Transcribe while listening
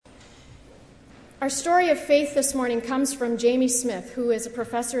Our story of faith this morning comes from Jamie Smith, who is a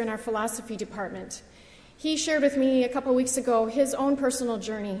professor in our philosophy department. He shared with me a couple weeks ago his own personal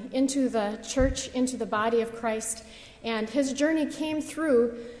journey into the church, into the body of Christ, and his journey came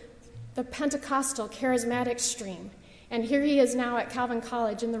through the Pentecostal charismatic stream. And here he is now at Calvin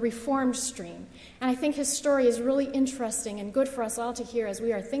College in the Reformed stream. And I think his story is really interesting and good for us all to hear as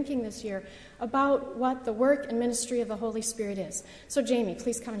we are thinking this year about what the work and ministry of the Holy Spirit is. So Jamie,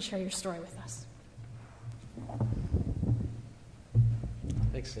 please come and share your story with us.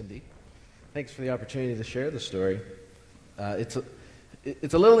 Thanks, Cindy. Thanks for the opportunity to share the story. It's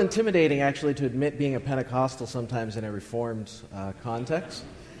a little intimidating, actually, to admit being a Pentecostal sometimes in a Reformed context.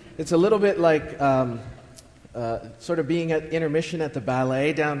 It's a little bit like sort of being at intermission at the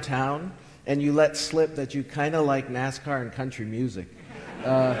ballet downtown, and you let slip that you kind of like NASCAR and country music.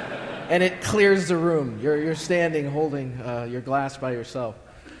 And it clears the room. You're standing holding your glass by yourself.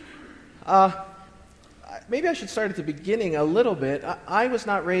 Maybe I should start at the beginning a little bit. I was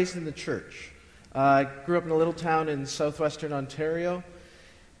not raised in the church. I grew up in a little town in southwestern Ontario,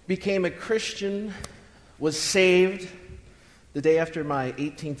 became a Christian, was saved the day after my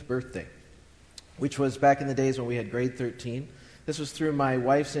 18th birthday, which was back in the days when we had grade 13. This was through my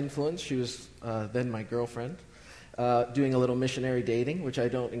wife's influence. She was then my girlfriend, doing a little missionary dating, which I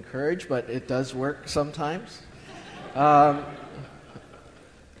don't encourage, but it does work sometimes.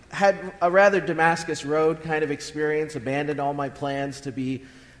 Had a rather Damascus Road kind of experience, abandoned all my plans to be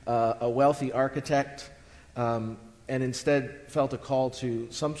a wealthy architect, and instead felt a call to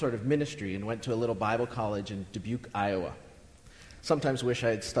some sort of ministry and went to a little Bible college in Dubuque, Iowa. Sometimes wish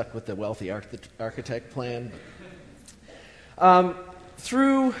I had stuck with the wealthy architect plan. It's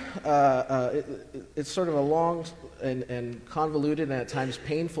sort of a long and convoluted and at times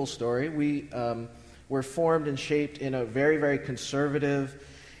painful story. We were formed and shaped in a very, very conservative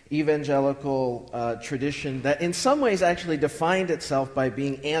evangelical tradition that in some ways actually defined itself by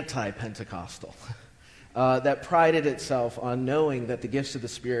being anti-Pentecostal, that prided itself on knowing that the gifts of the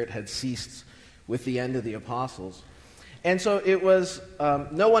Spirit had ceased with the end of the apostles. And so it was,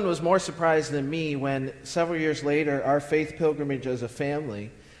 no one was more surprised than me when several years later our faith pilgrimage as a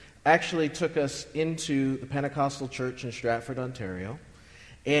family actually took us into the Pentecostal church in Stratford, Ontario,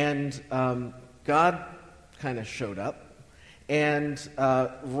 and God kind of showed up and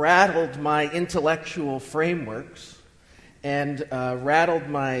rattled my intellectual frameworks and rattled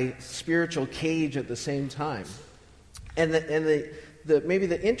my spiritual cage at the same time. And maybe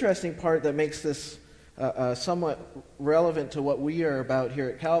the interesting part that makes this somewhat relevant to what we are about here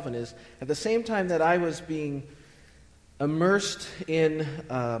at Calvin is at the same time that I was being immersed in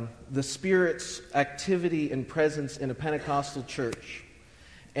the Spirit's activity and presence in a Pentecostal church,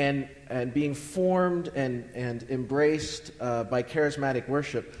 and being formed and embraced by charismatic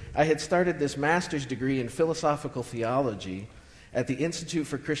worship, I had started this master's degree in philosophical theology at the Institute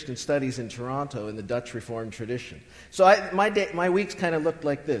for Christian Studies in Toronto in the Dutch Reformed tradition. So my weeks kind of looked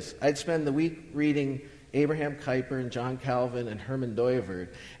like this. I'd spend the week reading Abraham Kuyper and John Calvin and Herman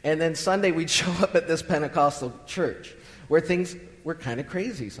Dooyeweerd, and then Sunday we'd show up at this Pentecostal church where things were kind of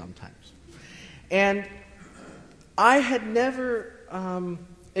crazy sometimes. And I had never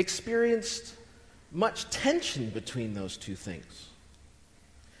experienced much tension between those two things.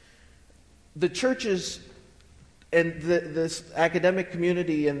 The churches and this academic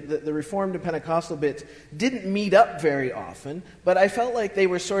community and the Reformed and Pentecostal bits didn't meet up very often, but I felt like they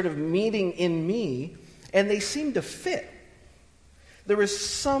were sort of meeting in me, and they seemed to fit. There was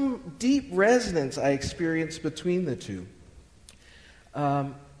some deep resonance I experienced between the two.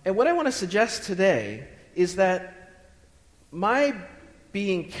 And what I want to suggest today is that my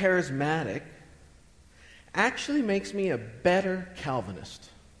being charismatic actually makes me a better Calvinist,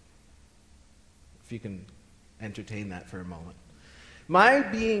 if you can entertain that for a moment. My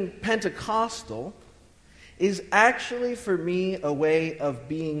being Pentecostal is actually, for me, a way of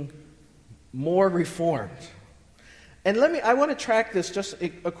being more reformed. And I want to track this just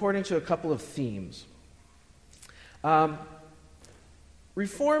according to a couple of themes.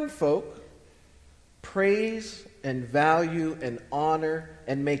 Reformed folk praise and value and honor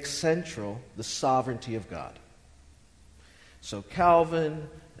and make central the sovereignty of God. So Calvin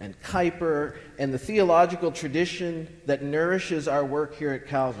and Kuyper and the theological tradition that nourishes our work here at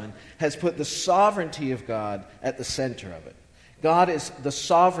Calvin has put the sovereignty of God at the center of it. God is the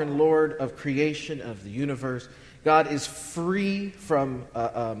sovereign Lord of creation, of the universe. God is free from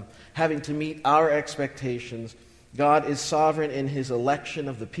having to meet our expectations. God is sovereign in his election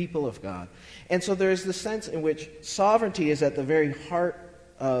of the people of God. And so there is the sense in which sovereignty is at the very heart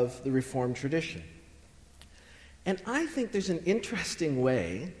of the Reformed tradition. And I think there's an interesting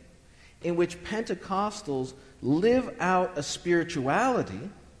way in which Pentecostals live out a spirituality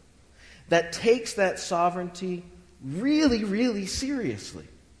that takes that sovereignty really, really seriously.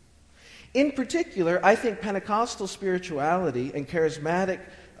 In particular, I think Pentecostal spirituality and charismatic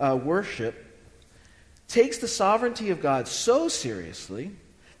worship takes the sovereignty of God so seriously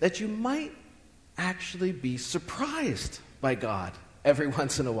that you might actually be surprised by God every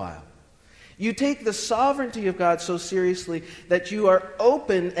once in a while. You take the sovereignty of God so seriously that you are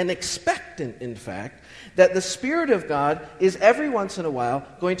open and expectant, in fact, that the Spirit of God is every once in a while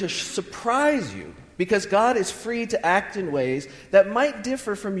going to surprise you, because God is free to act in ways that might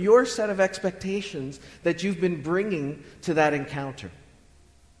differ from your set of expectations that you've been bringing to that encounter.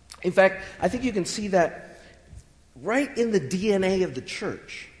 In fact, I think you can see that right in the DNA of the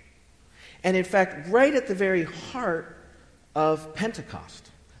church. And in fact, right at the very heart of Pentecost.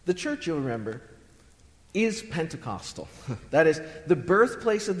 The church, you'll remember, is Pentecostal. That is, the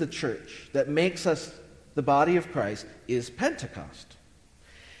birthplace of the church that makes us the body of Christ is Pentecost.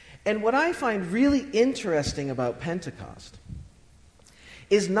 And what I find really interesting about Pentecost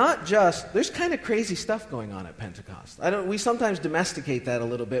is not just, there's kind of crazy stuff going on at Pentecost. We sometimes domesticate that a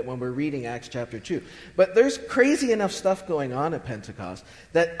little bit when we're reading Acts chapter 2. But there's crazy enough stuff going on at Pentecost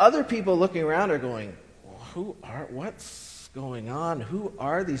that other people looking around are going, what's going on? Who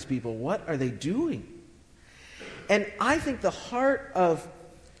are these people? What are they doing? And I think the heart of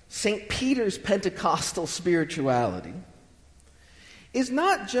St. Peter's Pentecostal spirituality is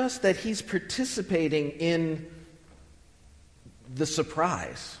not just that he's participating in the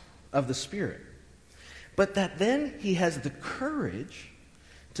surprise of the Spirit, but that then he has the courage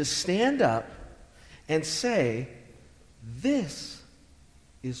to stand up and say, this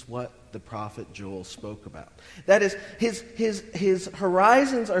is what the prophet Joel spoke about. That is, his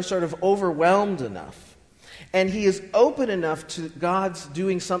horizons are sort of overwhelmed enough, and he is open enough to God's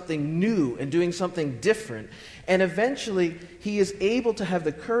doing something new and doing something different. And eventually, he is able to have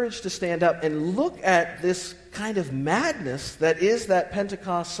the courage to stand up and look at this kind of madness that is that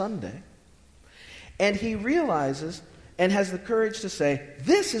Pentecost Sunday. And he realizes and has the courage to say,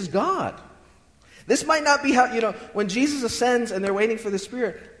 this is God. This might not be how, when Jesus ascends and they're waiting for the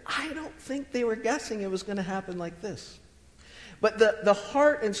Spirit, I don't think they were guessing it was going to happen like this. But the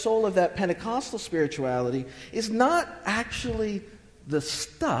heart and soul of that Pentecostal spirituality is not actually the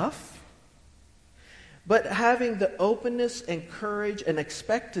stuff, but having the openness and courage and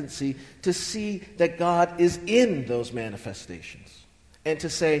expectancy to see that God is in those manifestations. And to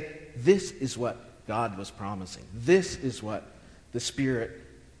say, this is what God was promising. This is what the Spirit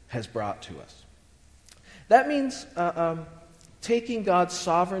has brought to us. That means taking God's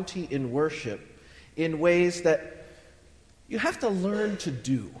sovereignty in worship in ways that you have to learn to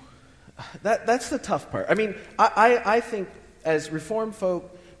do. That's the tough part. I mean, I think as Reformed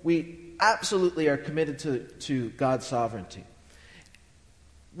folk, we absolutely are committed to God's sovereignty.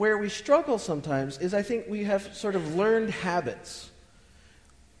 Where we struggle sometimes is I think we have sort of learned habits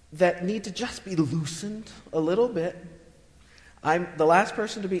that need to just be loosened a little bit. I'm the last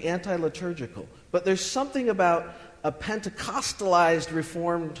person to be anti-liturgical, but there's something about a Pentecostalized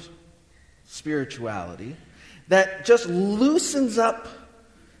Reformed spirituality that just loosens up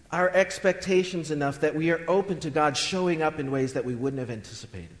our expectations enough that we are open to God showing up in ways that we wouldn't have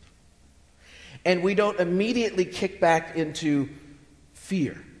anticipated. And we don't immediately kick back into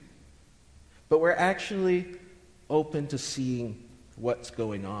fear, but we're actually open to seeing what's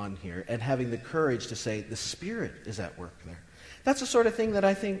going on here and having the courage to say, the Spirit is at work there. That's the sort of thing that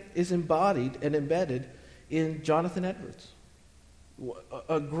I think is embodied and embedded in Jonathan Edwards,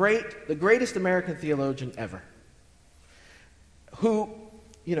 the greatest American theologian ever, who,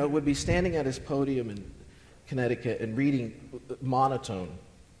 would be standing at his podium in Connecticut and reading monotone,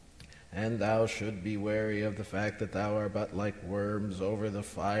 and thou should be wary of the fact that thou art but like worms over the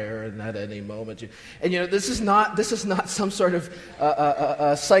fire, and at any moment this is not some sort of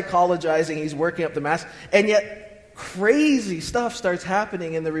psychologizing. He's working up the mass, and yet crazy stuff starts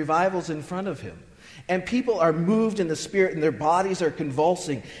happening in the revivals in front of him. And people are moved in the Spirit, and their bodies are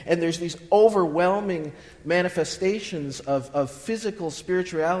convulsing, and there's these overwhelming manifestations of physical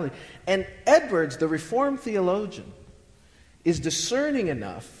spirituality. And Edwards, the Reformed theologian, is discerning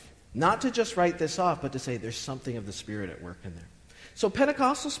enough not to just write this off, but to say there's something of the Spirit at work in there. So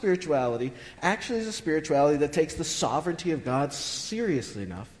Pentecostal spirituality actually is a spirituality that takes the sovereignty of God seriously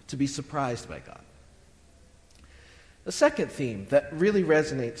enough to be surprised by God. The second theme that really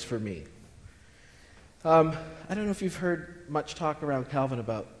resonates for me, I don't know if you've heard much talk around Calvin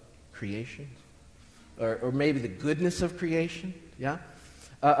about creation, or maybe the goodness of creation, yeah?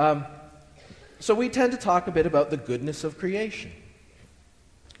 So we tend to talk a bit about the goodness of creation.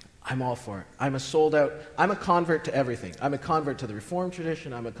 I'm all for it. I'm a convert to everything. I'm a convert to the Reformed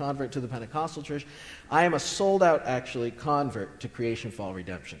tradition. I'm a convert to the Pentecostal tradition. I am a sold-out, actually, convert to creation, fall,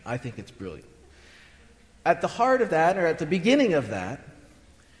 redemption. I think it's brilliant. At the heart of that, or at the beginning of that,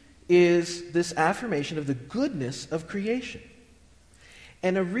 is this affirmation of the goodness of creation.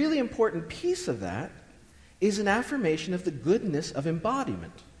 And a really important piece of that is an affirmation of the goodness of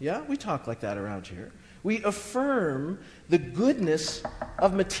embodiment. Yeah, we talk like that around here. We affirm the goodness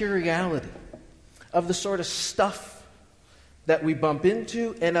of materiality, of the sort of stuff that we bump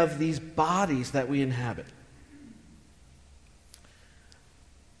into, and of these bodies that we inhabit.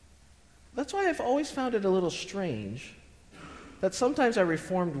 That's why I've always found it a little strange that sometimes our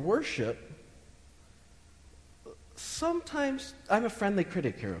Reformed worship, sometimes, I'm a friendly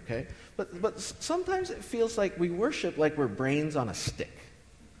critic here, okay? But sometimes it feels like we worship like we're brains on a stick.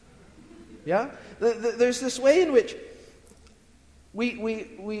 Yeah? There's this way in which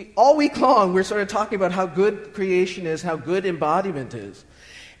we all week long, we're sort of talking about how good creation is, how good embodiment is.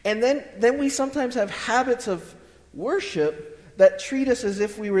 And then we sometimes have habits of worship that treat us as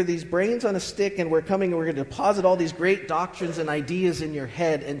if we were these brains on a stick and we're going to deposit all these great doctrines and ideas in your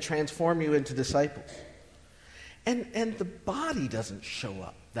head and transform you into disciples. And the body doesn't show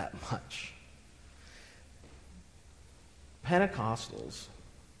up that much. Pentecostals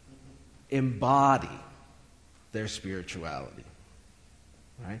embody their spirituality.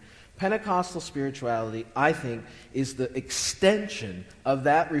 Right? Pentecostal spirituality, I think, is the extension of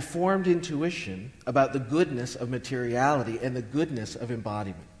that Reformed intuition about the goodness of materiality and the goodness of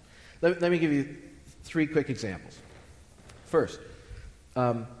embodiment. Let me give you 3 quick examples. First,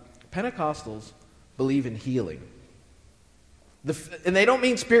 Pentecostals believe in healing. And they don't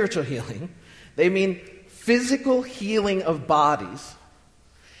mean spiritual healing. They mean physical healing of bodies.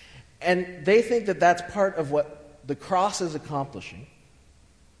 And they think that that's part of what the cross is accomplishing.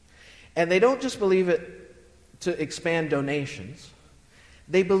 And they don't just believe it to expand donations.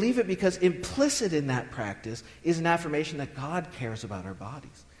 They believe it because implicit in that practice is an affirmation that God cares about our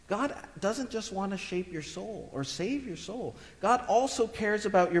bodies. God doesn't just want to shape your soul or save your soul. God also cares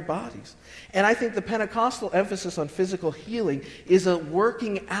about your bodies. And I think the Pentecostal emphasis on physical healing is a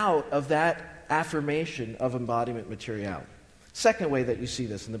working out of that affirmation of embodiment materiality. Second way that you see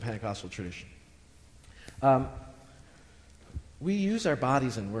this in the Pentecostal tradition. We use our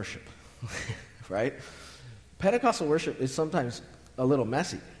bodies in worship, right? Pentecostal worship is sometimes a little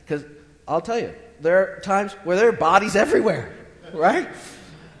messy because I'll tell you, there are times where there are bodies everywhere, right?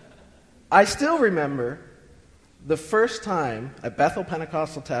 I still remember the first time at Bethel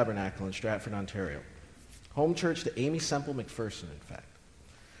Pentecostal Tabernacle in Stratford, Ontario, home church to Amy Semple McPherson, in fact.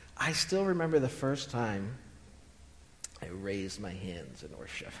 I still remember the first time I raised my hands in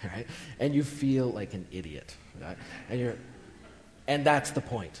worship, right? And you feel like an idiot, right? And that's the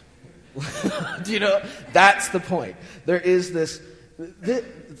point. Do you know? That's the point. There is this,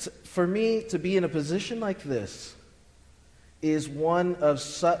 for me to be in a position like this is one of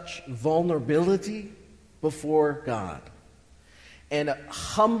such vulnerability before God. And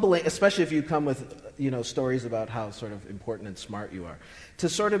humbling, especially if you come with, stories about how sort of important and smart you are. To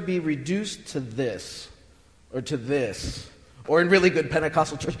sort of be reduced to this, or to this, or in really good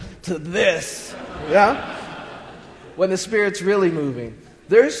Pentecostal church, to this, yeah? When the Spirit's really moving.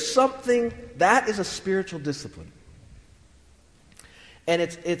 There's something, that is a spiritual discipline. And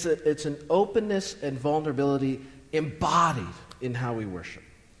it's an openness and vulnerability embodied in how we worship.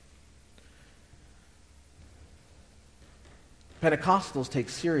 Pentecostals take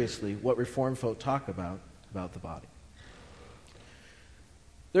seriously what Reformed folk talk about the body.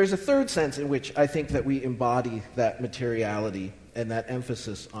 There's a third sense in which I think that we embody that materiality and that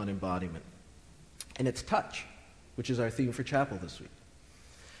emphasis on embodiment. And it's touch, which is our theme for chapel this week.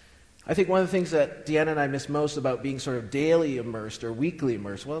 I think one of the things that Deanna and I miss most about being sort of daily immersed or weekly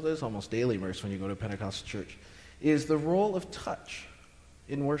immersed, well, it is almost daily immersed when you go to a Pentecostal church, is the role of touch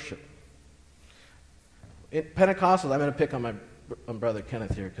in worship. In Pentecostals, I'm going to pick on my brother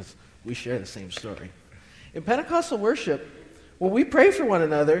Kenneth here because we share the same story. In Pentecostal worship, when we pray for one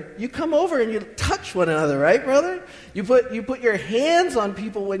another, you come over and you touch one another, right, brother? You put your hands on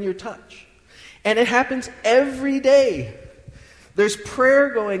people when you touch. And it happens every day. There's prayer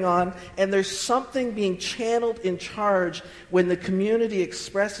going on, and there's something being channeled in charge when the community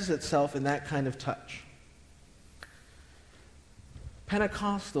expresses itself in that kind of touch.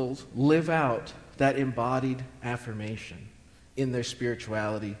 Pentecostals live out that embodied affirmation in their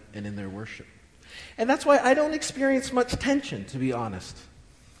spirituality and in their worship. And that's why I don't experience much tension, to be honest,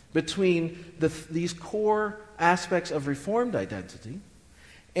 between these core aspects of Reformed identity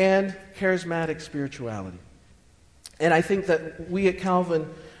and charismatic spirituality. And I think that we at Calvin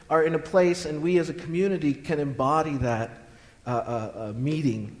are in a place, and we as a community can embody that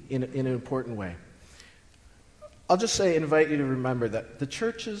meeting in an important way. I'll just invite you to remember that the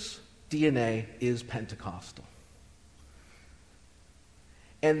church's DNA is Pentecostal.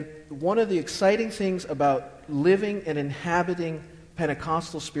 And one of the exciting things about living and inhabiting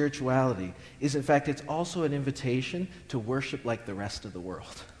Pentecostal spirituality is, in fact, it's also an invitation to worship like the rest of the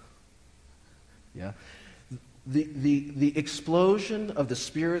world. Yeah? The explosion of the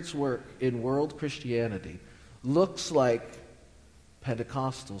Spirit's work in world Christianity looks like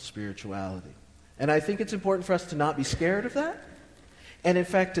Pentecostal spirituality. And I think it's important for us to not be scared of that, and in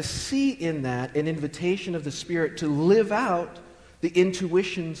fact to see in that an invitation of the Spirit to live out the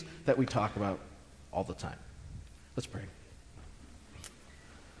intuitions that we talk about all the time. Let's pray.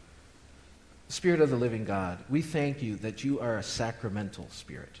 Spirit of the living God, we thank you that you are a sacramental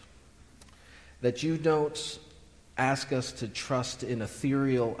Spirit, that you don't ask us to trust in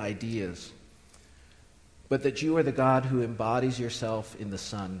ethereal ideas, but that you are the God who embodies yourself in the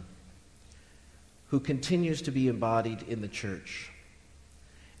Son, who continues to be embodied in the church,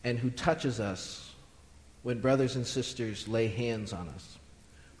 and who touches us when brothers and sisters lay hands on us,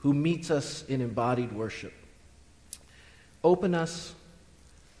 who meets us in embodied worship. Open us,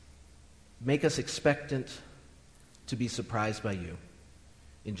 make us expectant to be surprised by you.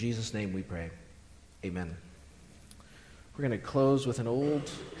 In Jesus' name we pray. Amen. We're going to close with an old,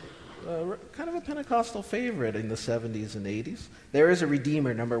 kind of a Pentecostal favorite in the 70s and 80s. There is a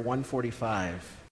Redeemer, number 145.